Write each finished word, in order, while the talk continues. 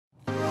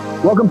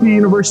Welcome to the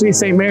University of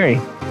St. Mary.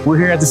 We're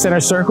here at the Center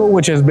Circle,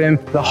 which has been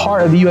the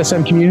heart of the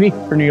USM community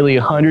for nearly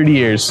 100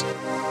 years.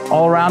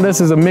 All around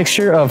us is a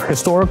mixture of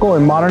historical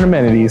and modern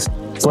amenities.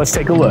 So let's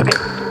take a look.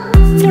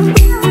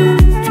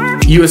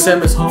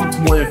 USM is home to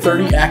more than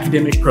 30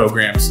 academic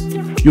programs.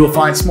 You will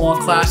find small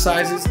class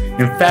sizes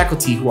and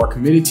faculty who are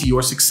committed to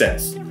your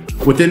success.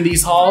 Within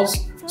these halls,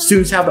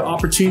 students have the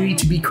opportunity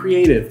to be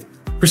creative,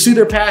 pursue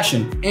their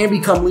passion, and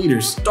become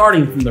leaders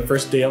starting from the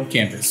first day on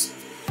campus.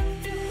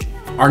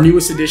 Our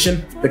newest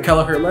addition, the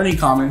Keleher Learning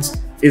Commons,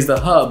 is the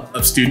hub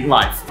of student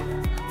life.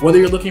 Whether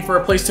you're looking for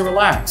a place to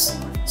relax,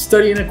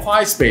 study in a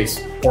quiet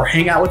space, or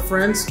hang out with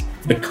friends,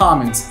 the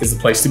Commons is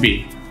the place to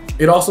be.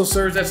 It also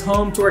serves as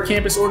home to our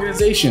campus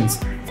organizations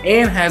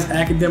and has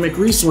academic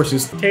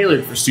resources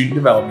tailored for student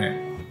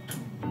development.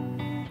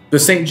 The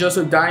St.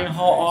 Joseph Dining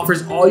Hall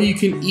offers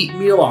all-you-can-eat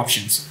meal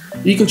options.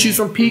 You can choose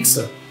from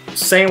pizza,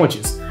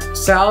 sandwiches,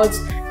 salads,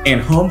 and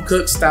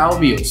home-cooked style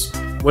meals.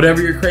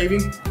 Whatever you're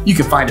craving, you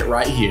can find it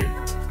right here.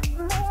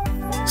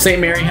 St.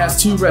 Mary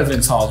has two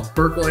residence halls,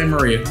 Burkle and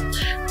Maria.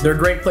 They're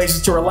great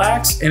places to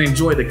relax and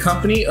enjoy the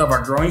company of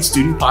our growing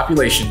student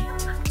population.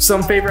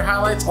 Some favorite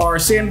highlights are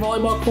sand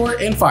volleyball court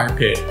and fire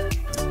pit.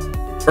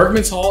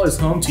 Berkman's Hall is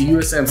home to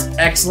USM's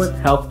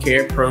excellent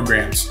healthcare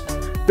programs.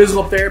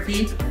 Physical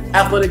therapy,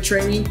 athletic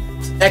training,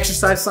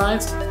 exercise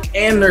science,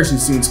 and nursing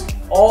students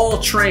all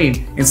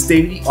train in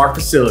state-of-the-art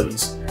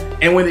facilities.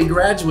 And when they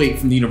graduate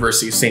from the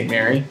University of St.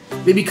 Mary,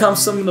 they become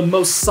some of the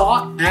most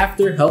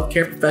sought-after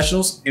healthcare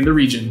professionals in the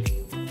region.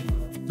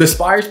 The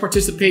Spires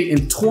participate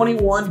in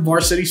 21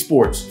 varsity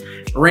sports,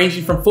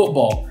 ranging from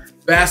football,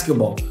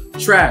 basketball,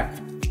 track,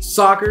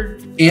 soccer,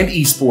 and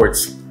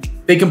esports.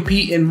 They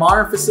compete in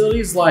modern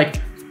facilities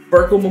like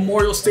Burkle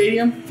Memorial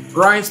Stadium,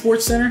 Bryan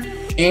Sports Center,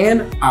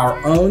 and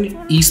our own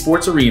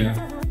esports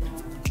arena.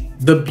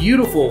 The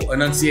beautiful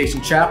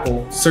Annunciation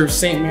Chapel serves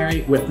St.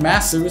 Mary with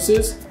mass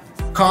services,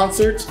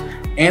 concerts,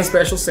 and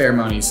special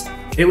ceremonies.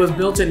 It was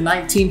built in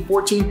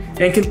 1914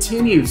 and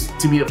continues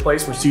to be a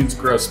place where students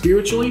grow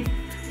spiritually,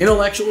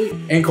 intellectually,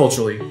 and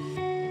culturally.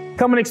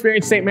 Come and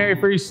experience St. Mary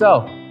for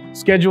yourself.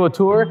 Schedule a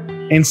tour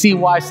and see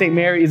why St.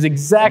 Mary is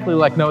exactly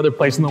like no other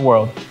place in the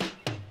world.